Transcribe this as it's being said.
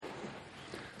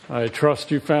I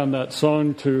trust you found that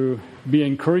song to be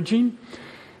encouraging.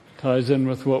 Ties in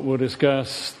with what we'll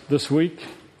discuss this week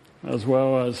as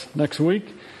well as next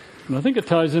week. And I think it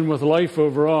ties in with life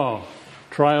overall.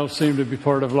 Trials seem to be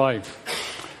part of life.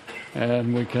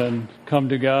 And we can come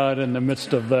to God in the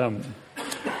midst of them.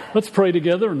 Let's pray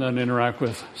together and then interact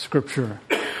with Scripture.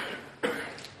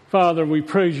 Father, we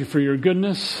praise you for your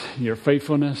goodness, your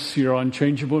faithfulness, your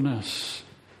unchangeableness.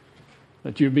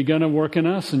 That you've begun a work in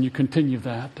us and you continue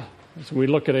that. As we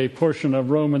look at a portion of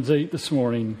Romans 8 this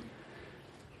morning,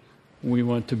 we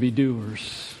want to be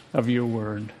doers of your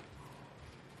word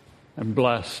and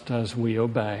blessed as we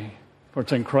obey. For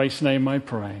it's in Christ's name I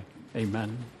pray.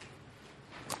 Amen.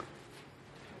 If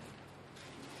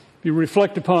you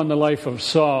reflect upon the life of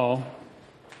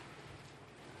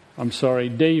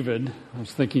David. I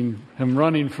was thinking him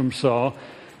running from Saul.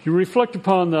 If you reflect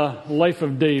upon the life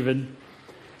of David,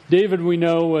 we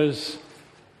know, was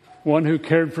one who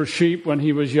cared for sheep when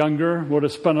he was younger, would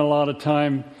have spent a lot of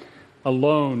time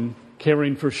alone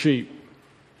caring for sheep.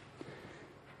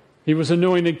 He was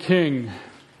anointed king,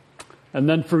 and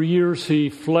then for years he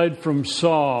fled from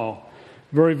Saul.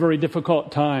 Very, very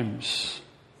difficult times.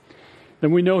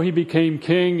 Then we know he became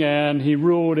king and he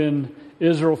ruled in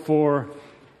Israel for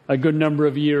a good number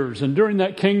of years. And during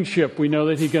that kingship, we know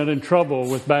that he got in trouble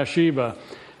with Bathsheba,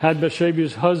 had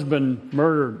Bathsheba's husband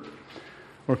murdered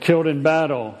or killed in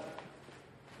battle,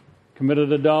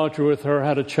 committed adultery with her,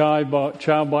 had a child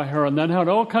by her, and then had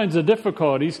all kinds of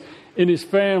difficulties in his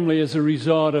family as a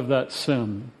result of that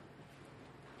sin.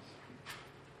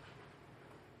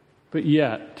 But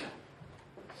yet,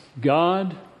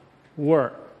 God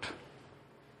worked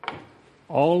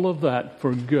all of that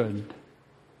for good,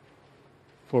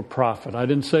 for profit. I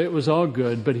didn't say it was all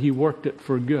good, but he worked it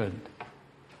for good,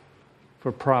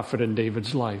 for profit in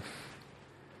David's life.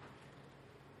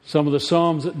 Some of the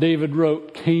Psalms that David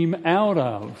wrote came out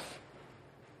of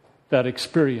that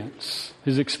experience,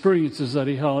 his experiences that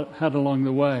he had along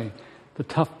the way, the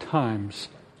tough times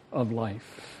of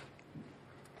life.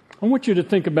 I want you to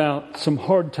think about some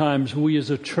hard times we as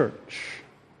a church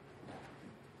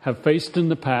have faced in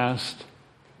the past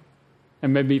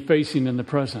and may be facing in the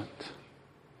present.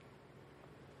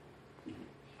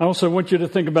 I also want you to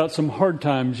think about some hard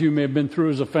times you may have been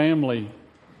through as a family,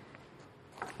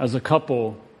 as a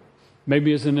couple,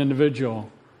 maybe as an individual,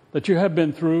 that you have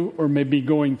been through or may be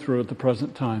going through at the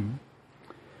present time.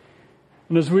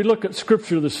 And as we look at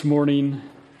Scripture this morning,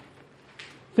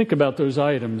 think about those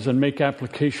items and make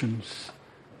applications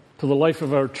to the life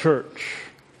of our church,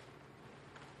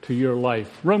 to your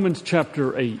life. Romans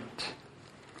chapter 8.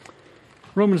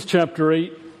 Romans chapter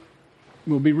 8,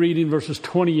 we'll be reading verses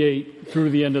 28 through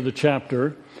the end of the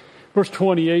chapter. Verse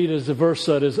 28 is a verse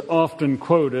that is often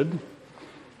quoted,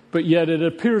 but yet it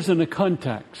appears in a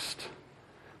context.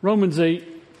 Romans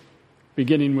 8,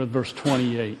 beginning with verse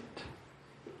 28.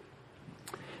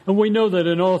 And we know that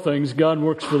in all things God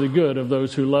works for the good of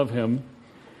those who love him,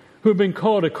 who have been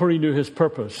called according to his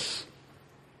purpose.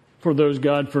 For those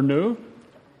God foreknew,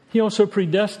 he also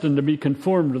predestined to be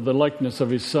conformed to the likeness of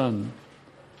his Son,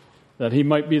 that he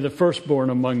might be the firstborn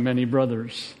among many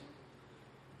brothers.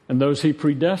 And those he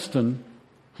predestined,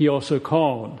 he also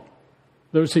called.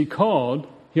 Those he called,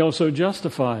 he also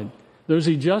justified. Those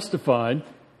he justified,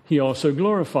 he also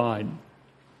glorified.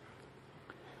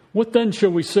 What then shall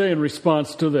we say in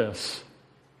response to this?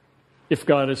 If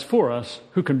God is for us,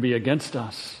 who can be against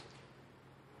us?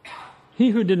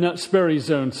 He who did not spare his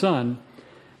own Son,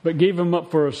 but gave him up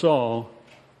for us all,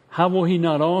 how will he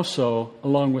not also,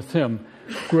 along with him,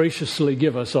 graciously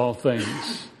give us all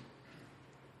things?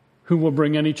 Who will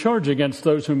bring any charge against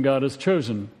those whom God has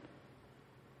chosen?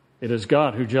 It is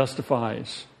God who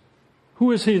justifies.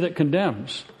 Who is he that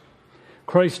condemns?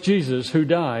 Christ Jesus, who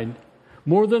died,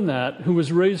 more than that, who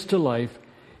was raised to life,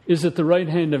 is at the right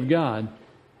hand of God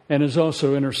and is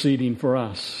also interceding for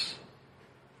us.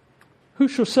 Who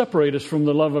shall separate us from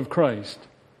the love of Christ?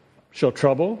 Shall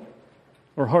trouble,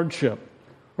 or hardship,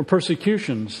 or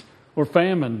persecutions, or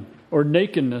famine, or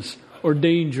nakedness, or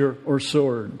danger, or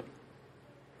sword?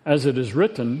 As it is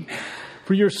written,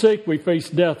 for your sake we face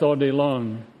death all day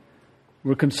long.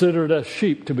 We're considered as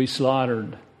sheep to be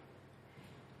slaughtered.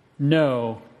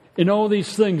 No, in all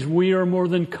these things we are more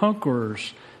than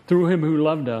conquerors through him who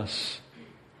loved us.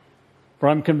 For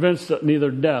I'm convinced that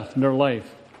neither death nor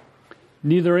life,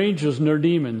 neither angels nor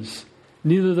demons,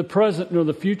 neither the present nor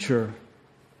the future,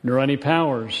 nor any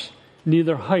powers,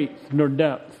 neither height nor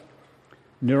depth,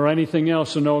 nor anything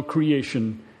else in all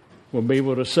creation will be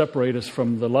able to separate us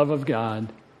from the love of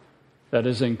God that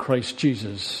is in Christ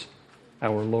Jesus,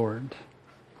 our Lord.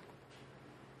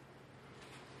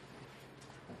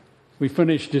 We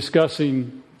finished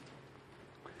discussing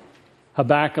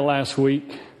Habakkuk last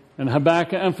week, and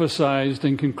Habakkuk emphasized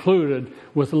and concluded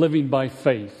with living by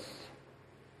faith.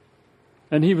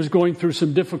 And he was going through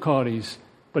some difficulties,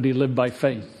 but he lived by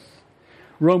faith.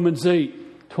 Romans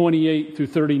 8:28 through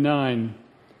 39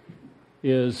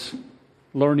 is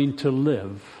learning to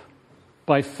live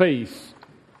by faith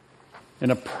in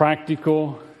a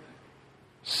practical,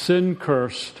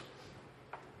 sin-cursed,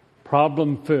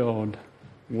 problem-filled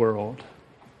world.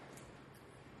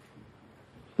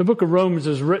 The book of Romans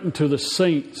is written to the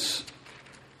saints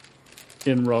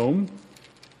in Rome.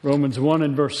 Romans 1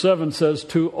 and verse 7 says,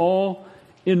 "To all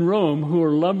in Rome who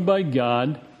are loved by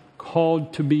God,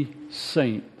 called to be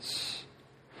saints."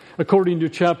 According to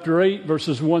chapter 8,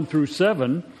 verses 1 through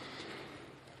 7,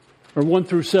 or 1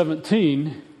 through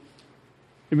 17,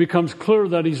 it becomes clear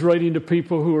that he's writing to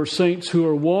people who are saints, who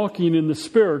are walking in the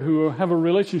Spirit, who have a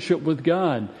relationship with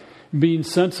God, being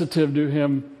sensitive to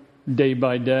Him day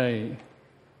by day.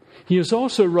 He is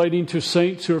also writing to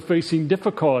saints who are facing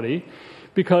difficulty,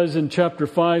 because in chapter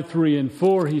 5, 3, and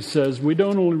 4, he says, we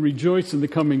don't only rejoice in the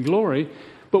coming glory,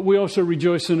 but we also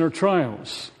rejoice in our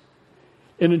trials.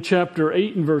 And in chapter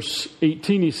 8 and verse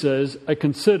 18, he says, I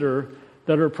consider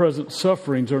that our present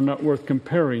sufferings are not worth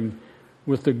comparing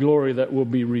with the glory that will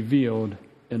be revealed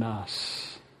in us.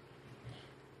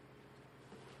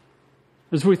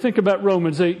 As we think about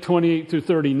Romans 8, 28 through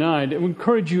 39, it would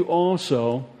encourage you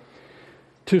also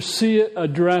to see it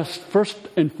addressed first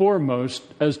and foremost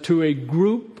as to a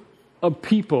group of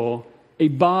people, a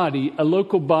body, a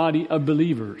local body of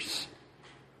believers.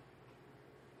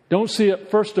 Don't see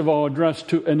it, first of all, addressed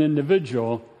to an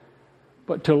individual,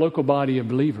 but to a local body of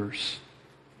believers.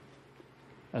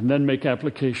 And then make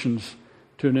applications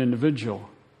to an individual.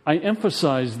 I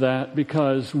emphasize that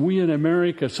because we in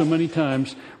America so many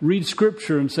times read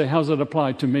Scripture and say, how's it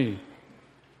apply to me?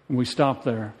 And we stop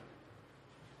there.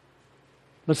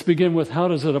 Let's begin with, how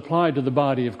does it apply to the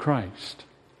body of Christ?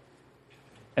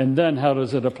 And then, how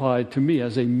does it apply to me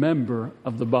as a member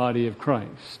of the body of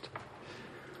Christ?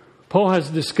 Paul has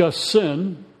discussed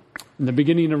sin in the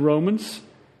beginning of Romans.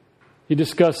 He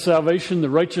discussed salvation, the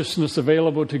righteousness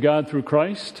available to God through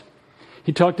Christ.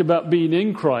 He talked about being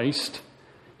in Christ.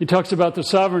 He talks about the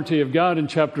sovereignty of God in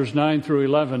chapters 9 through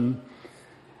 11.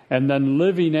 And then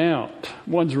living out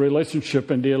one's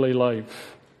relationship in daily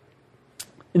life.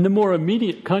 In the more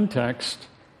immediate context,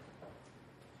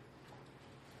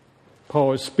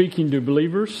 Paul is speaking to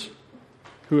believers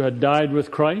who had died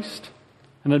with Christ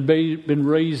and had been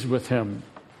raised with Him.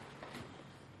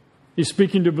 He's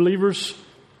speaking to believers,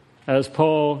 as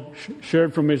Paul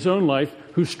shared from his own life,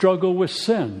 who struggle with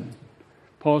sin.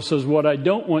 Paul says, what I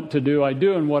don't want to do, I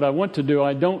do, and what I want to do,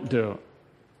 I don't do.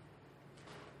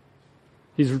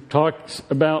 He talks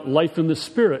about life in the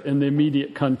Spirit in the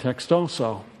immediate context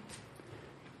also.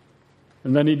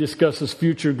 And then he discusses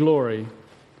future glory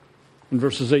in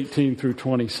verses 18 through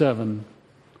 27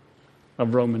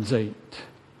 of Romans 8.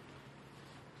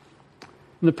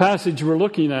 In the passage we're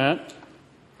looking at,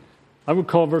 I would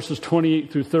call verses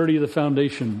 28 through 30 the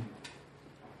foundation.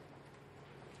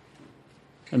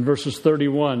 And verses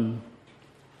 31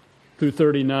 through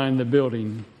 39 the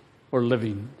building or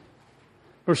living.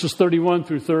 Verses 31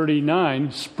 through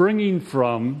 39 springing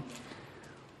from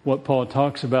what Paul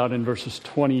talks about in verses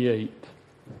 28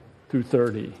 through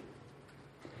 30.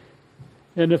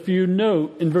 And if you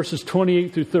note in verses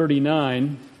 28 through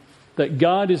 39 that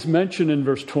God is mentioned in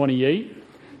verse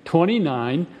 28,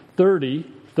 29,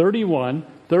 30, 31,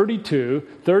 32,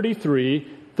 33,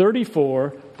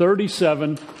 34,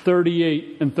 37,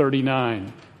 38, and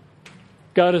 39.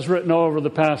 God is written all over the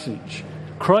passage.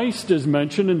 Christ is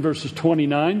mentioned in verses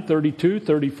 29, 32,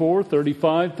 34,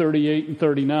 35, 38, and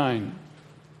 39.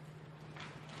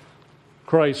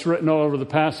 Christ written all over the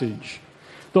passage.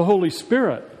 The Holy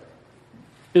Spirit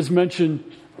is mentioned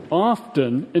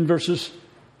often in verses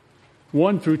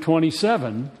 1 through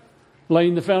 27,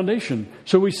 laying the foundation.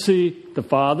 So we see the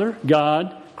Father,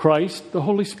 God, Christ, the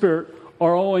Holy Spirit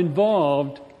are all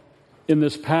involved in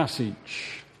this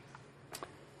passage.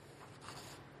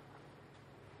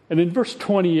 And in verse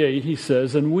 28 he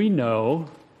says, and we know,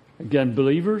 again,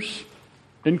 believers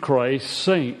in Christ,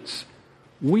 saints,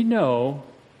 we know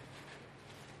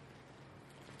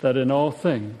that in all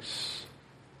things.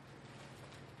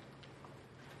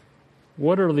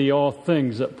 What are the all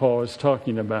things that Paul is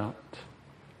talking about?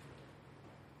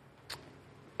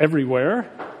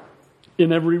 Everywhere,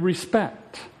 in every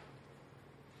respect.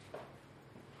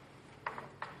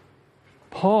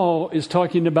 Paul is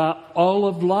talking about all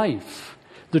of life,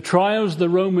 the trials the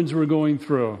Romans were going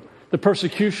through, the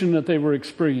persecution that they were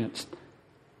experiencing,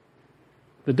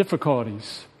 the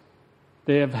difficulties.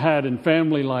 they have had in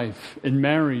family life, in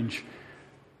marriage,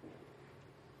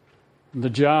 the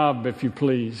job, if you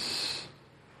please.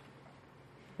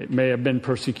 It may have been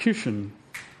persecution.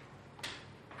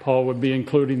 Paul would be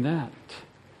including that.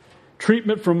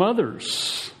 Treatment from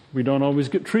others. We don't always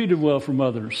get treated well from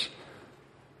others.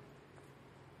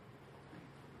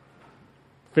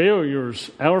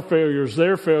 Failures, our failures,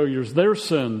 their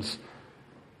sins.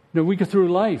 You know, we go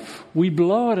through life. We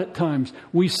blow it at times.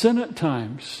 We sin at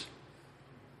times.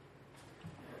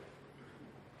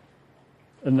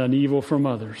 And then evil from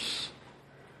others.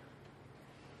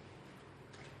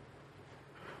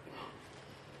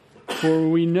 For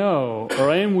we know,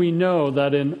 and we know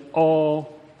that in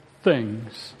all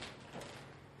things,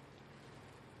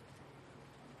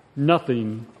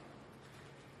 nothing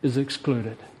is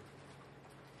excluded.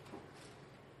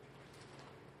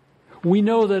 We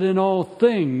know that in all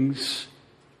things,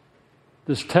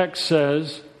 this text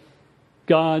says,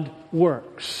 God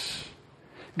works.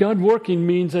 God working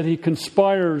means that He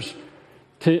conspires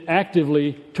to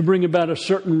actively to bring about a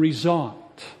certain result.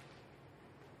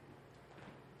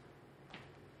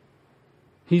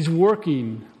 He's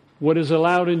working what is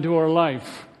allowed into our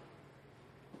life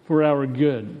for our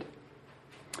good.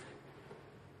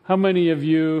 How many of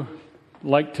you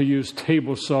like to use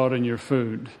table salt in your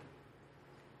food?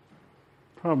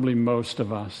 Probably most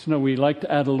of us. No, we like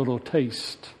to add a little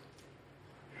taste.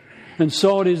 And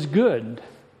salt is good.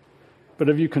 But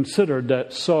have you considered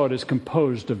that salt is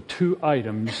composed of two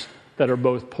items that are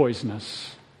both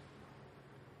poisonous?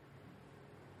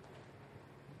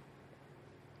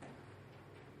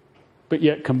 But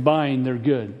yet combined, they're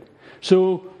good.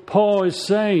 So Paul is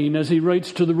saying, as he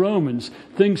writes to the Romans,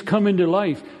 things come into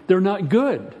life. They're not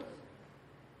good.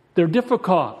 They're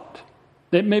difficult.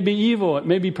 It may be evil. It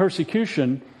may be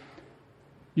persecution.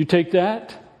 You take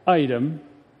that item,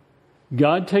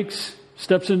 God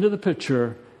steps into the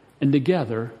picture, and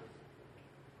together,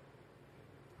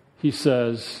 He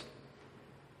says,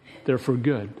 they're for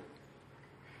good.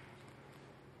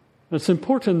 It's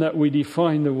important that we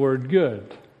define the word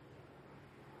good.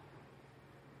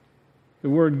 The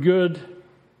word good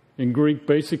in Greek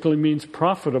basically means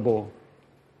profitable,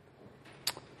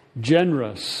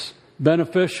 generous,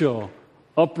 beneficial,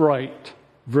 upright,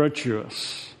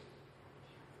 virtuous.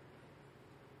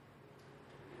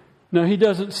 Now, he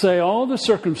doesn't say all the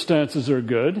circumstances are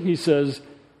good. He says,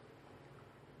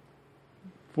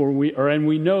 and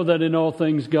we know that in all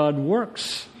things God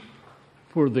works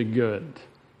for the good.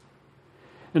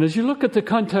 And as you look at the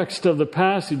context of the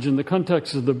passage and the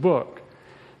context of the book,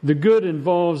 the good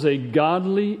involves a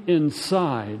godly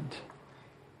inside,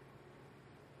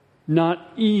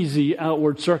 not easy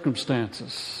outward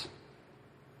circumstances.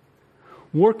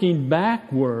 Working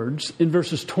backwards in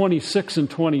verses 26 and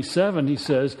 27, he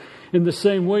says, in the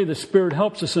same way the Spirit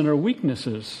helps us in our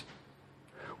weaknesses.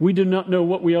 We do not know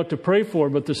what we ought to pray for,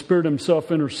 but the Spirit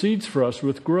Himself intercedes for us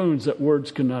with groans that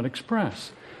words cannot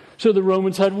express. So the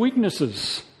Romans had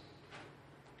weaknesses.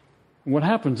 What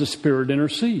happens? The Spirit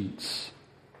intercedes.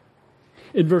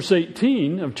 In verse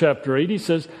 18 of chapter 8, he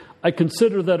says, I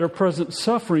consider that our present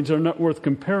sufferings are not worth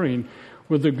comparing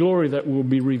with the glory that will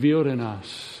be revealed in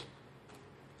us.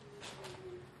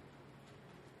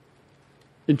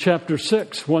 In chapter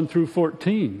 6, 1 through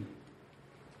 14,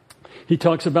 he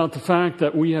talks about the fact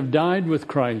that we have died with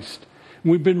Christ.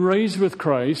 We've been raised with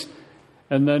Christ.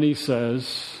 And then he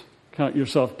says, count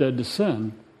yourself dead to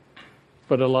sin,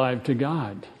 but alive to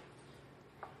God.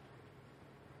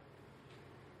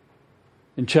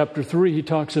 In chapter 3, he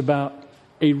talks about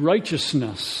a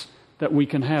righteousness that we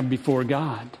can have before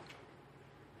God.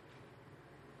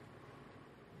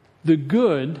 The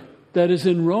good that is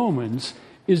in Romans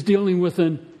is dealing with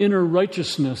an inner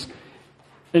righteousness,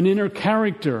 an inner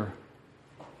character,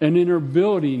 an inner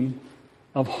building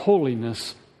of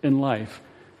holiness in life,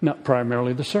 not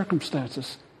primarily the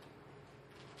circumstances.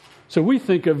 So we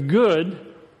think of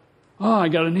good, I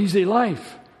got an easy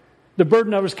life. The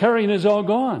burden I was carrying is all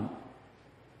gone.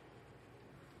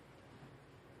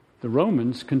 The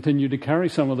Romans continue to carry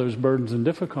some of those burdens and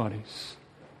difficulties.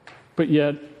 But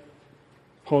yet,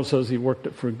 Paul says he worked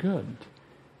it for good.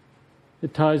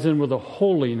 It ties in with a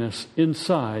holiness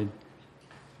inside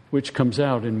which comes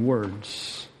out in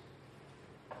words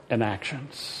and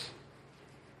actions.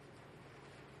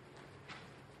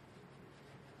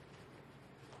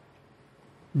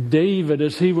 David,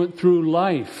 as he went through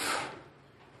life,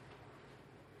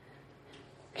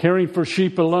 caring for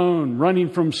sheep alone, running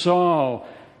from Saul,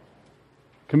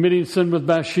 committing sin with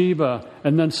Bathsheba,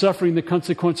 and then suffering the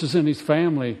consequences in his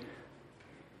family,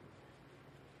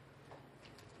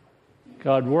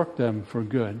 God worked them for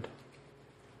good.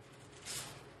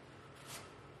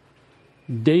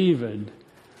 David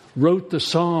wrote the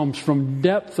Psalms from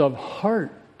depth of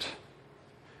heart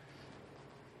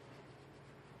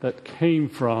that came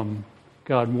from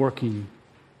God working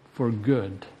for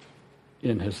good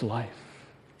in his life.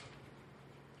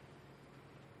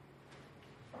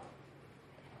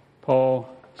 Paul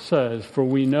says, "For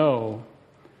we know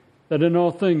that in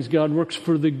all things God works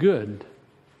for the good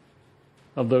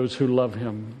of those who love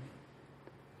him."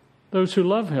 Those who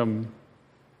love him,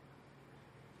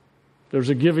 there's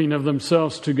a giving of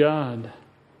themselves to God.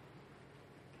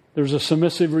 There's a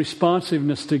submissive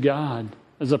responsiveness to God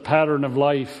as a pattern of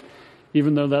life,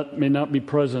 even though that may not be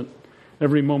present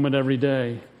every moment, every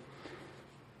day.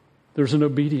 There's an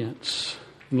obedience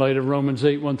in light of Romans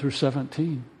 8, 1 through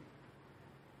 17.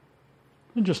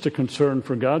 And just a concern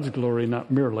for God's glory,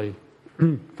 not merely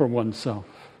for oneself.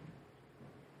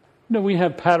 No, we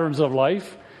have patterns of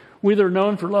life. We're either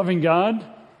known for loving God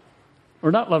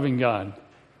or not loving God.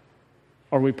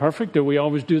 Are we perfect? Do we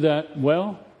always do that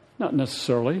well? Not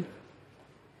necessarily.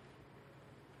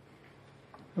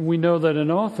 And we know that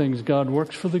in all things God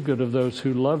works for the good of those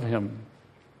who love him,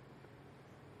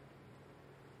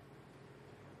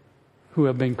 who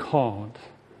have been called.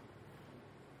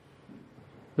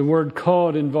 The word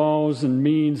called involves and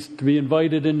means to be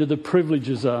invited into the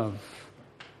privileges of,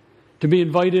 to be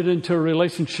invited into a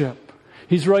relationship.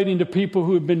 He's writing to people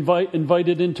who have been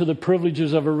invited into the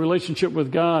privileges of a relationship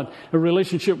with God, a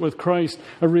relationship with Christ,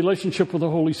 a relationship with the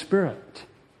Holy Spirit.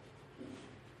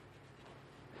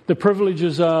 The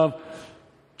privileges of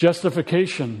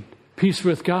justification, peace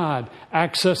with God,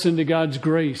 access into God's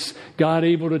grace, God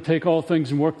able to take all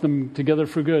things and work them together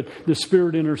for good, the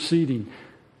Spirit interceding.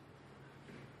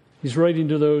 He's writing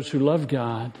to those who love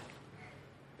God,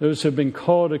 those who have been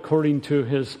called according to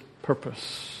his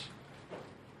purpose.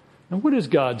 Now, what is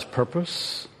God's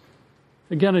purpose?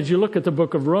 Again, as you look at the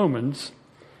book of Romans,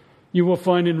 you will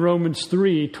find in Romans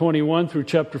 3, 21 through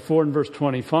chapter 4 and verse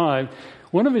 25,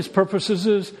 one of his purposes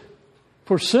is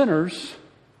for sinners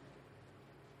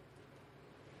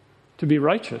to be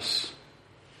righteous.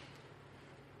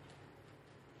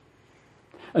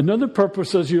 Another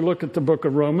purpose, as you look at the book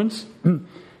of Romans,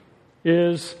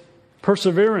 is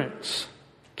perseverance,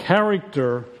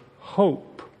 character,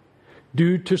 hope,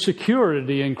 due to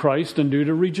security in Christ and due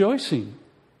to rejoicing.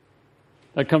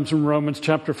 That comes from Romans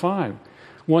chapter 5,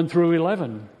 1 through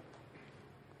 11.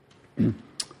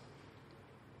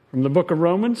 From the book of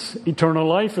Romans, eternal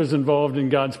life is involved in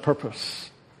God's purpose.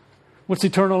 What's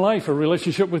eternal life? A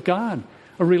relationship with God,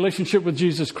 a relationship with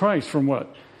Jesus Christ, from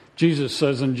what Jesus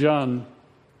says in John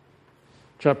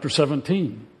chapter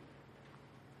 17.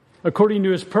 According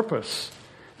to his purpose,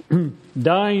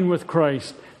 dying with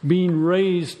Christ, being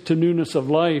raised to newness of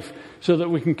life so that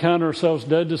we can count ourselves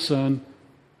dead to sin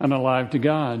and alive to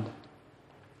God.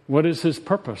 What is his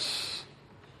purpose?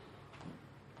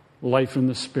 Life in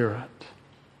the Spirit.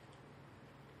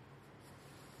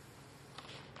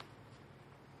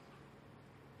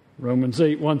 Romans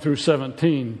 8, 1 through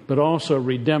 17, but also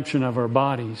redemption of our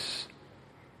bodies.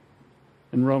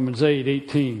 In Romans 8,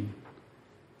 18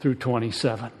 through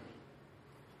 27.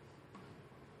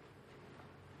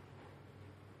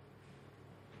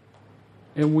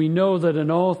 And we know that in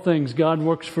all things God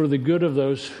works for the good of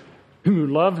those who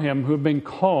love him, who have been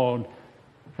called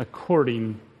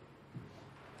according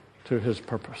to his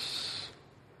purpose.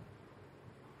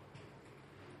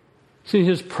 See,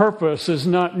 his purpose is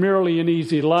not merely an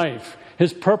easy life.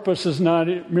 His purpose is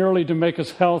not merely to make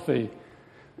us healthy,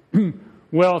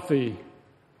 wealthy.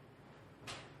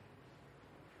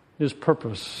 His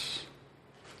purpose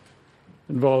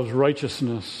involves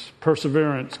righteousness,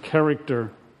 perseverance,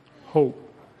 character, hope,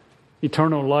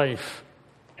 eternal life,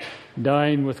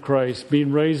 dying with Christ,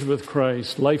 being raised with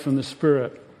Christ, life in the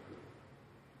Spirit,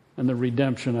 and the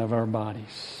redemption of our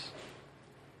bodies.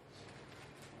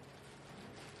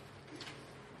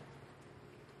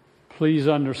 Please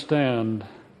understand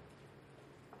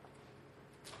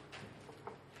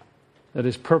that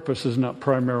his purpose is not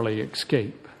primarily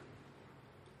escape,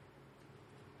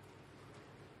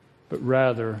 but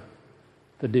rather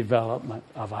the development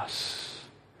of us.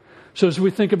 So as we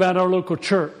think about our local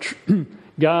church,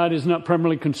 God is not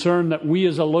primarily concerned that we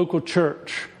as a local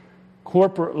church,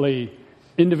 corporately,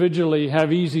 individually,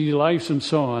 have easy lives and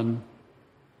so on,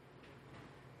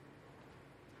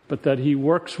 but that he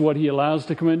works what he allows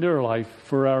to come into our life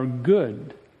for our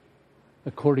good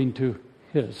according to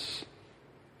his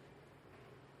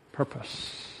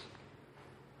purpose.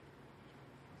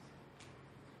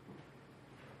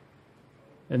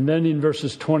 And then in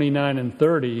verses 29 and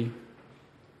 30,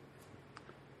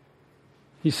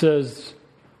 he says,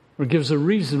 or gives a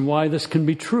reason why this can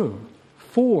be true.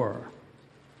 For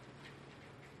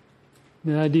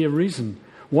The idea of reason.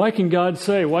 Why can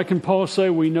Paul say,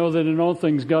 we know that in all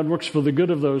things God works for the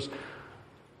good of those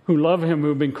who love him, who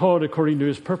have been called according to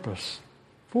his purpose?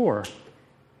 For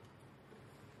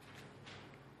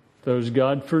those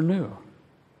God foreknew.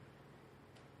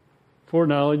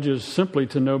 Foreknowledge is simply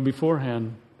to know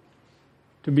beforehand,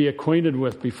 to be acquainted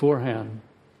with beforehand,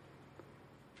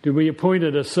 to be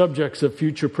appointed as subjects of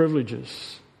future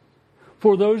privileges.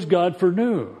 For those God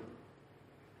foreknew.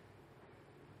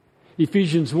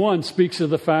 Ephesians 1 speaks of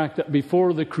the fact that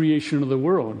before the creation of the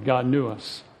world, God knew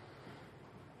us.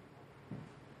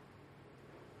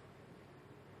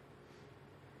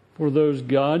 For those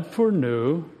God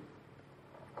foreknew,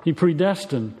 he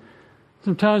predestined.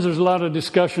 Sometimes there's a lot of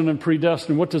discussion on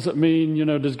predestined. What does it mean?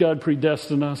 Does God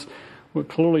predestine us? Well, it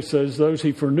clearly says those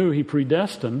he foreknew, he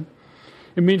predestined.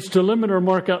 It means to limit or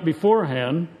mark out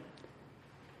beforehand,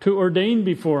 to ordain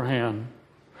beforehand.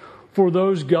 For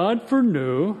those God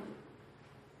foreknew,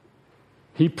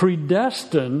 he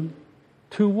predestined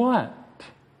to what?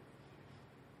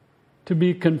 To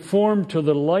be conformed to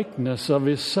the likeness of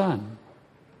his Son.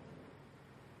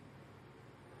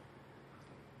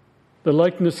 The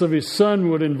likeness of his Son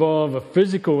would involve a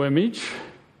physical image,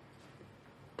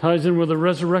 ties in with a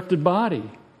resurrected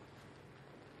body.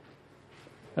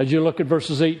 As you look at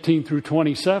verses 18 through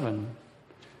 27,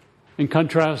 and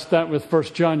contrast that with 1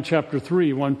 John chapter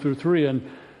 3, 1 through 3,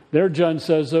 and there John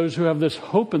says, those who have this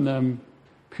hope in them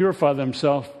purify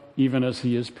themselves even as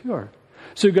he is pure.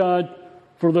 So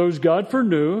for those God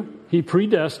foreknew, he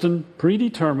predestined,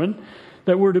 predetermined,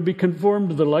 that we're to be conformed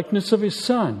to the likeness of his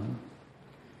Son.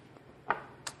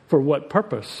 For what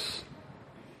purpose?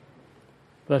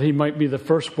 That he might be the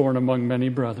firstborn among many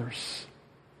brothers.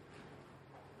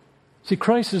 See,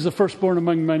 Christ is the firstborn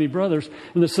among many brothers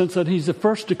in the sense that he's the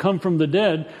first to come from the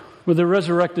dead with a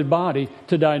resurrected body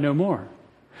to die no more.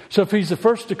 So if he's the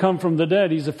first to come from the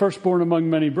dead, he's the firstborn among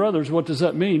many brothers, what does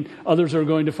that mean? Others are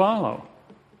going to follow.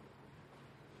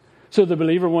 So the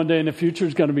believer one day in the future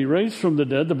is going to be raised from the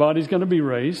dead, the body's going to be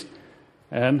raised,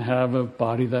 and have a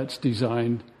body that's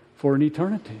designed for an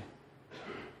eternity.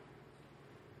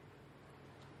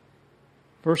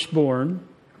 Firstborn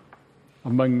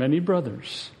among many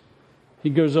brothers. He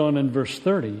goes on in verse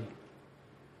 30.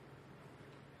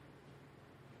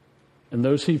 And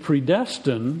those he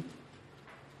predestined,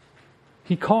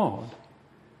 he called.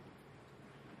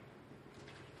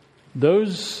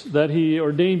 Those that he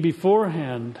ordained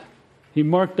beforehand, he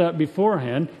marked out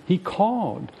beforehand, he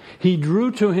called. He drew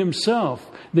to himself.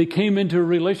 They came into a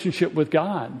relationship with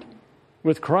God,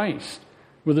 with Christ,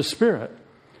 with the Spirit.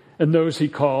 And those he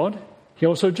called, he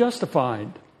also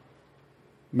justified.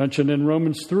 Mentioned in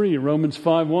Romans 3, Romans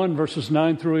 5:1, verses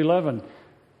 9 through 11.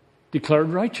 Declared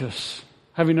righteous,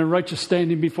 having a righteous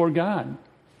standing before God.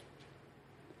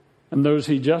 And those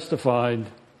he justified,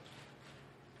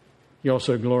 he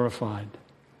also glorified.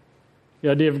 The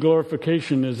idea of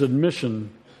glorification is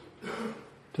admission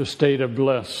to a state of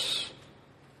bliss,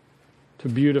 to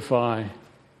beautify.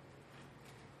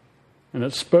 And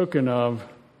it's spoken of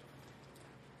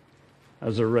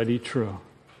as already true.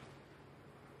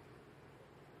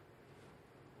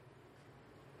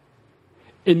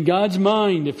 In God's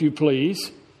mind, if you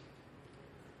please,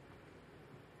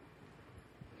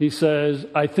 he says,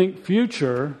 I think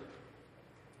future,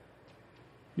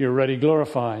 you're already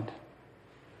glorified.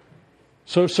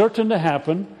 So certain to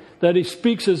happen that he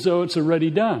speaks as though it's already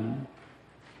done.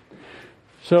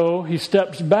 So he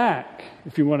steps back,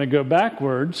 if you want to go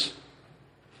backwards,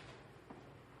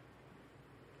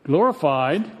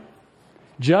 glorified,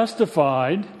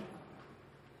 justified,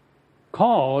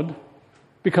 called,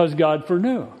 because God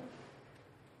foreknew.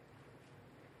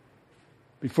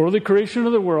 Before the creation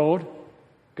of the world,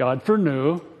 God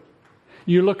foreknew.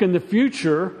 You look in the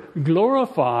future,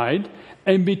 glorified,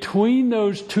 and between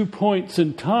those 2 points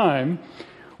in time,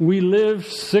 we live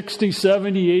 60,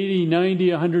 70, 80,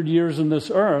 90, 100 years on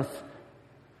this earth.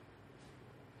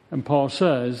 And Paul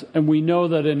says, and we know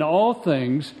that in all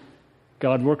things,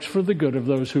 God works for the good of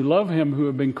those who love him, who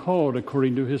have been called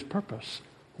according to his purpose.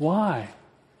 Why?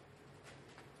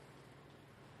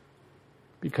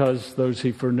 Because those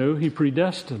he foreknew, he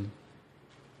predestined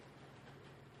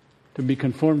to be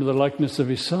conformed to the likeness of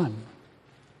his Son.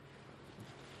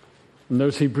 And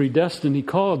those he predestined, he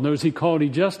called. And those he called, he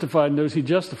justified. And those he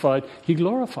justified, he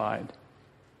glorified.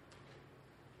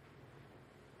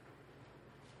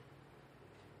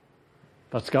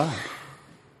 That's God.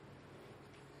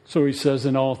 So he says,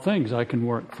 in all things I can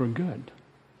work for good.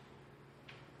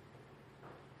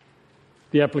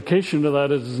 The application to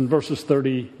that is in verses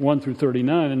 31 through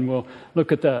 39, and we'll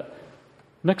look at that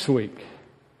next week.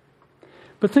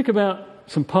 But think about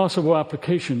some possible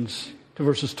applications to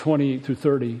verses 28 through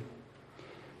 30.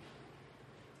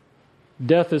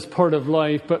 Death is part of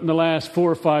life, but in the last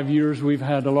 4 or 5 years, we've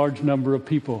had a large number of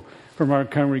people from our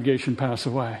congregation pass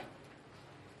away.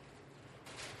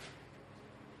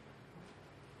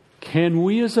 Can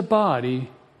we as a body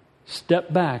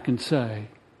step back and say,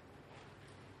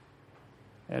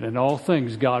 and in all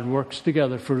things, God works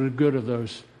together for the good of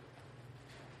those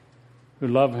who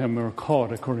love Him and are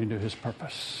called according to His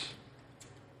purpose?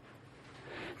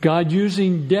 God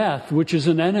using death, which is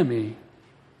an enemy,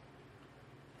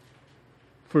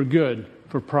 for good,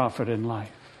 for profit in life.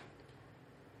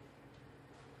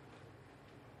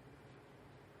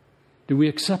 Do we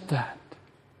accept that?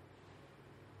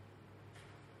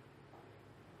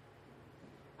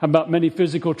 How about many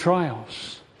physical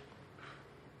trials?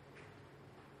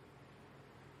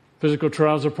 Physical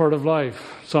trials are part of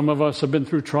life. Some of us have been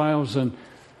through trials in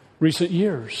recent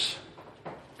years.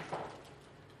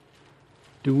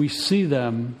 Do we see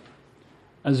them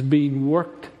as being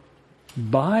worked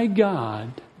by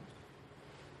God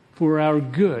for our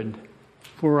good,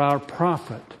 for our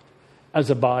profit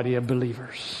as a body of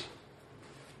believers?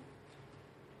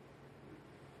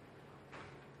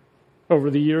 Over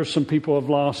the years, some people have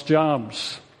lost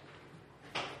jobs.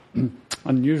 And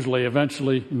usually,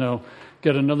 eventually,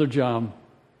 get another job.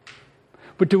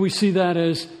 But do we see that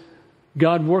as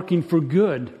God working for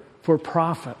good, for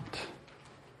profit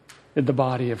in the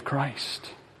body of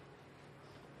Christ?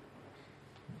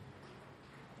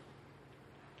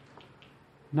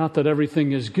 Not that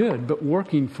everything is good, but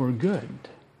working for good.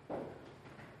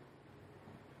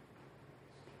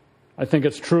 I think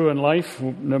it's true in life,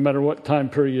 no matter what time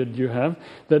period you have,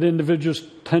 that individuals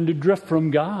tend to drift from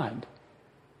God.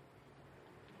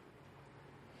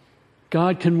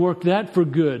 God can work that for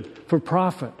good, for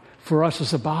profit, for us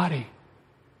as a body,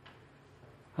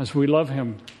 as we love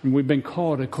Him and we've been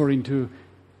called according to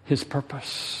His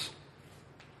purpose.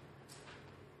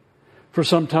 For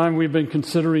some time we've been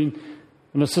considering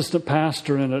an assistant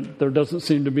pastor, and there doesn't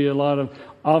seem to be a lot of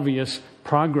obvious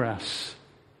progress.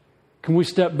 Can we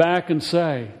step back and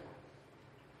say,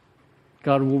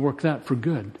 God will work that for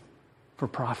good, for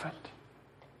profit?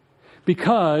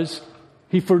 Because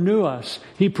He foreknew us,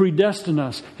 He predestined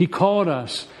us, He called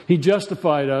us, He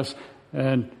justified us,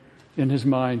 and in His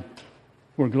mind,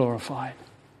 we're glorified.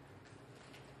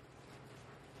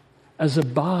 As a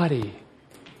body,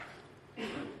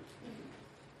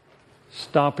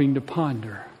 stopping to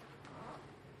ponder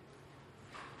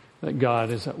that God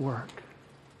is at work.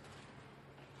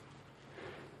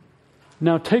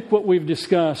 Now take what we've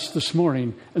discussed this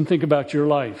morning and think about your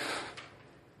life,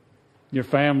 your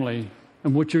family,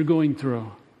 and what you're going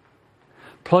through.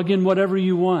 Plug in whatever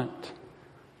you want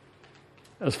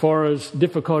as far as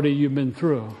difficulty you've been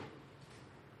through.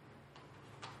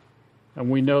 And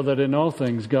we know that in all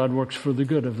things God works for the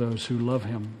good of those who love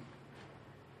Him,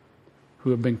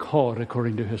 who have been called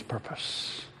according to His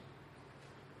purpose.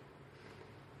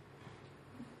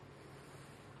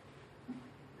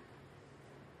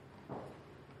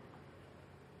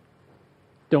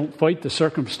 Don't fight the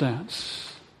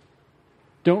circumstance.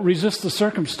 Don't resist the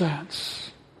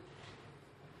circumstance.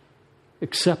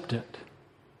 Accept it.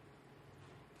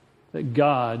 That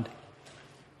God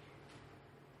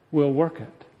will work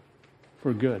it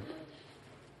for good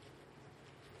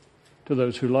to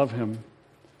those who love Him,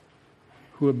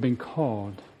 who have been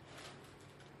called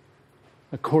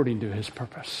according to His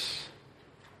purpose.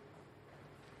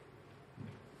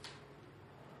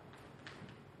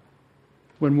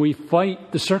 When we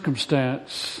fight the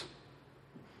circumstance,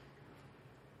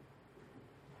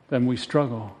 then we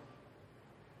struggle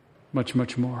much,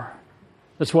 much more.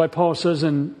 That's why Paul says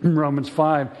in Romans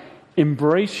 5,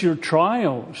 embrace your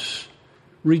trials,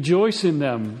 rejoice in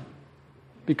them,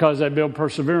 because I build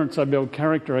perseverance, I build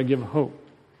character, I give hope.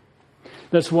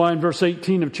 That's why in verse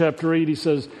 18 of chapter 8 he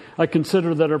says, I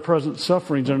consider that our present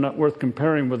sufferings are not worth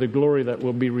comparing with the glory that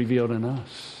will be revealed in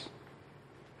us.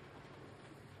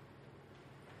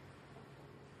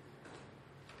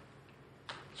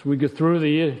 So we go through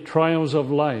the trials of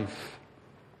life.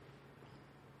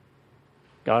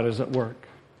 God is at work.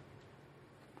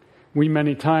 We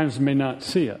many times may not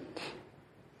see it,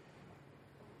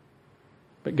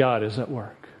 but God is at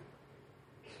work.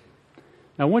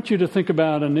 Now, I want you to think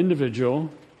about an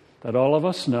individual that all of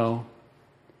us know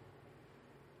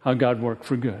how God worked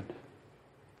for good.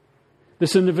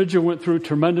 This individual went through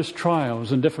tremendous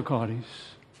trials and difficulties.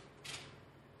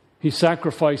 He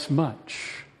sacrificed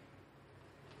much,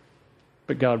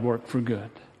 but God worked for good.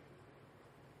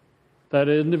 That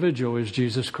individual is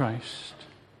Jesus Christ.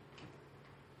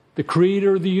 The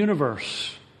creator of the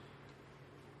universe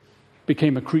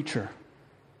became a creature.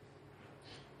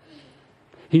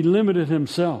 He limited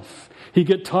himself. He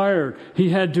got tired. He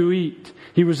had to eat.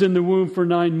 He was in the womb for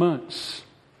 9 months.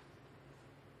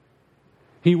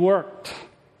 He worked.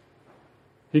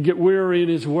 He'd get weary in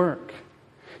his work.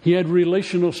 He had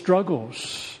relational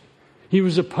struggles. He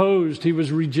was opposed. He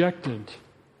was rejected.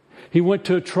 He went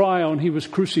to a trial and he was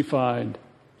crucified.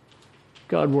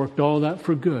 God worked all that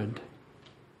for good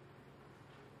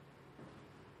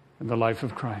in the life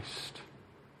of Christ.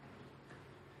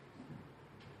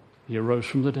 He arose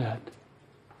from the dead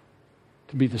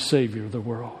to be the Savior of the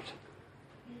world.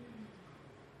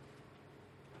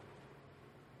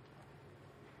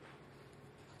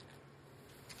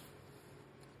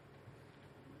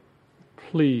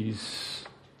 Please,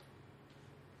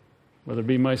 whether it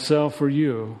be myself or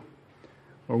you,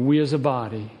 or we as a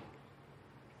body,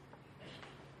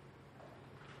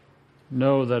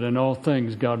 know that in all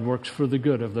things God works for the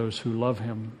good of those who love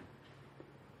Him,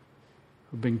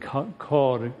 who've been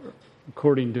called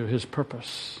according to His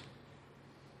purpose.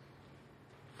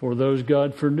 For those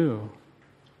God foreknew,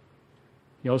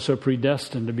 He also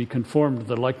predestined to be conformed to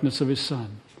the likeness of His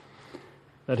Son,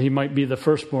 that He might be the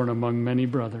firstborn among many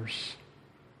brothers.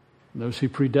 And those He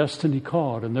predestined, He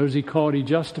called. And those He called, He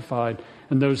justified.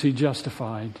 And those He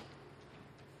justified,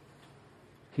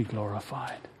 He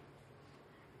glorified.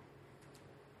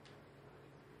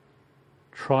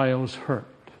 Trials hurt.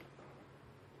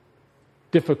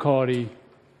 Difficulty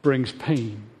brings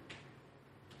pain.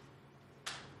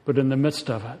 But in the midst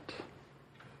of it,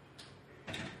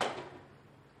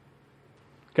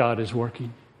 God is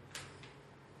working.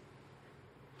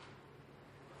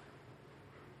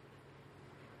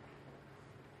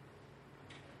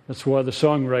 That's why the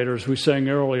songwriters we sang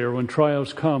earlier, when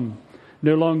trials come,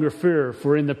 no longer fear,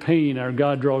 for in the pain our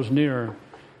God draws near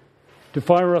to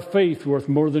fire of faith worth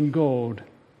more than gold.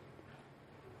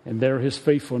 And there His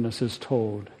faithfulness is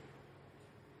told.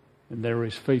 And there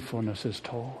His faithfulness is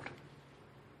told.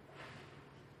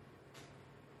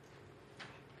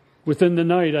 Within the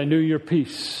night I knew your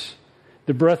peace.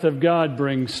 The breath of God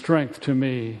brings strength to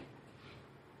me.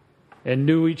 And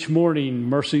knew each morning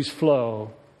mercies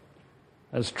flow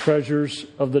as treasures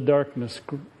of the darkness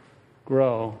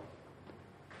grow.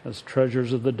 As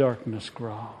treasures of the darkness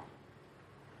grow.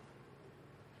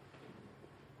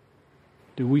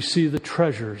 Do we see the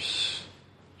treasures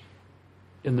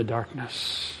in the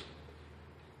darkness?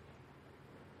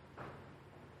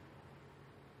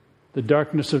 The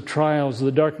darkness of trials,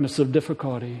 the darkness of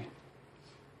difficulty.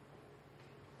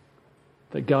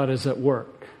 That God is at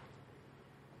work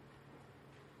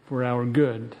for our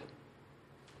good,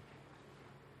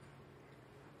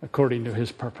 according to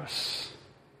His purpose.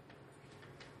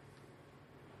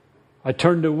 I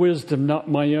turn to wisdom, not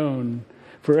my own.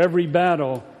 For every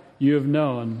battle you have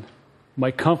known,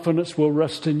 my confidence will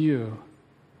rest in you.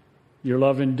 Your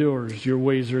love endures, your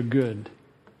ways are good.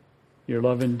 Your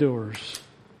love endures,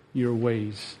 your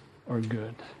ways are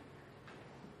good.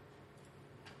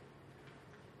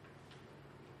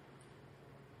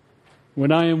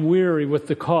 When I am weary with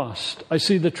the cost, I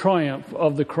see the triumph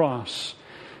of the cross.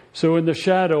 So in the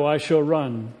shadow I shall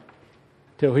run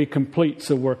till He completes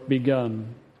the work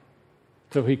begun.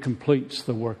 Till He completes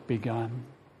the work begun.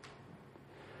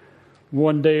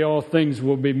 One day all things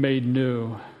will be made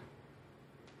new.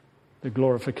 The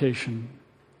glorification.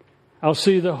 I'll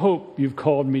see the hope you've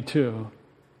called me to.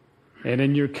 And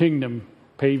in your kingdom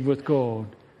paved with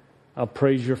gold, I'll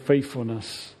praise your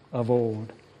faithfulness of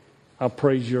old. I'll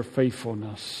praise your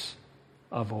faithfulness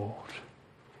of old.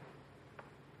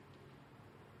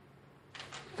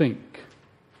 Think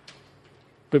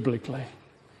biblically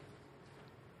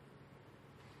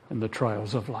in the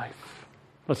trials of life.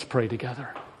 Let's pray together.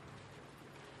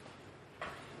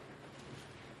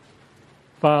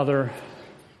 Father,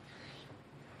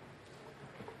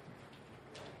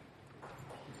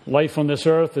 life on this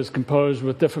earth is composed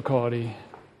with difficulty.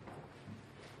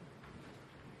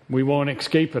 We won't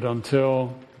escape it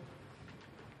until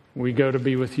we go to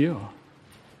be with you.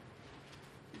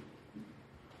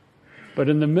 But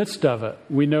in the midst of it,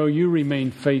 we know you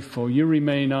remain faithful. You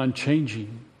remain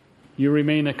unchanging. You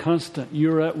remain a constant.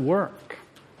 You're at work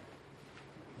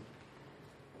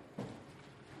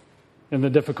in the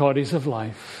difficulties of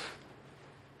life.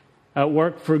 At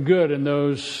work for good in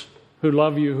those who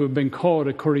love you, who have been called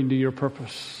according to your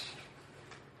purpose.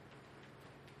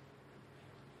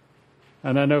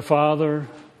 And I know, Father,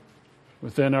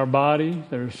 within our body,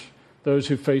 there's those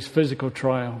who face physical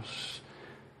trials.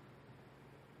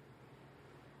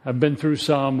 I've been through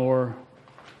some, or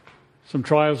some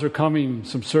trials are coming,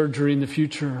 some surgery in the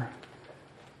future.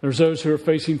 There's those who are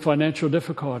facing financial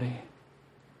difficulty,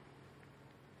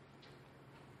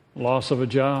 loss of a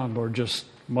job, or just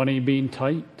money being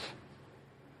tight,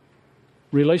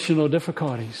 relational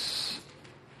difficulties,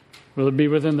 whether it be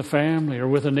within the family or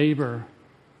with a neighbor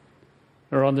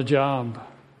or on the job.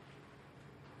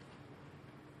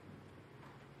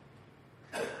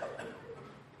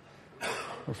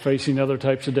 Or facing other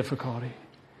types of difficulty.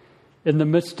 In the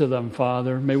midst of them,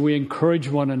 Father, may we encourage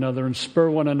one another and spur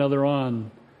one another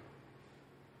on,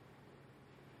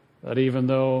 that even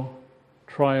though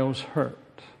trials hurt,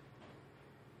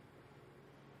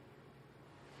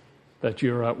 that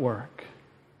you're at work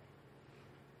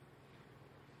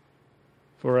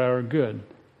for our good,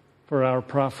 for our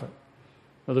profit,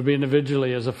 whether it be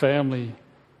individually as a family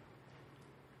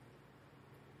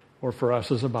or for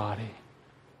us as a body.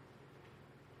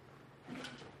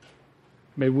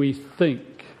 May we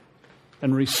think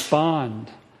and respond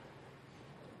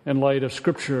in light of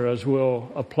Scripture, as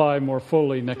we'll apply more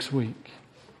fully next week.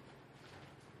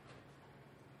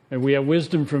 May we have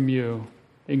wisdom from you,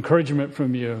 encouragement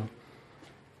from you,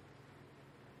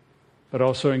 but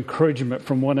also encouragement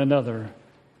from one another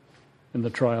in the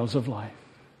trials of life.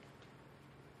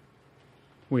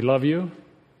 We love you.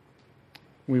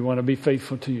 We want to be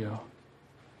faithful to you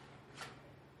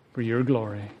for your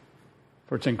glory.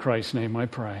 For it's in Christ's name I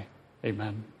pray.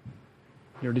 Amen.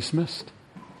 You're dismissed.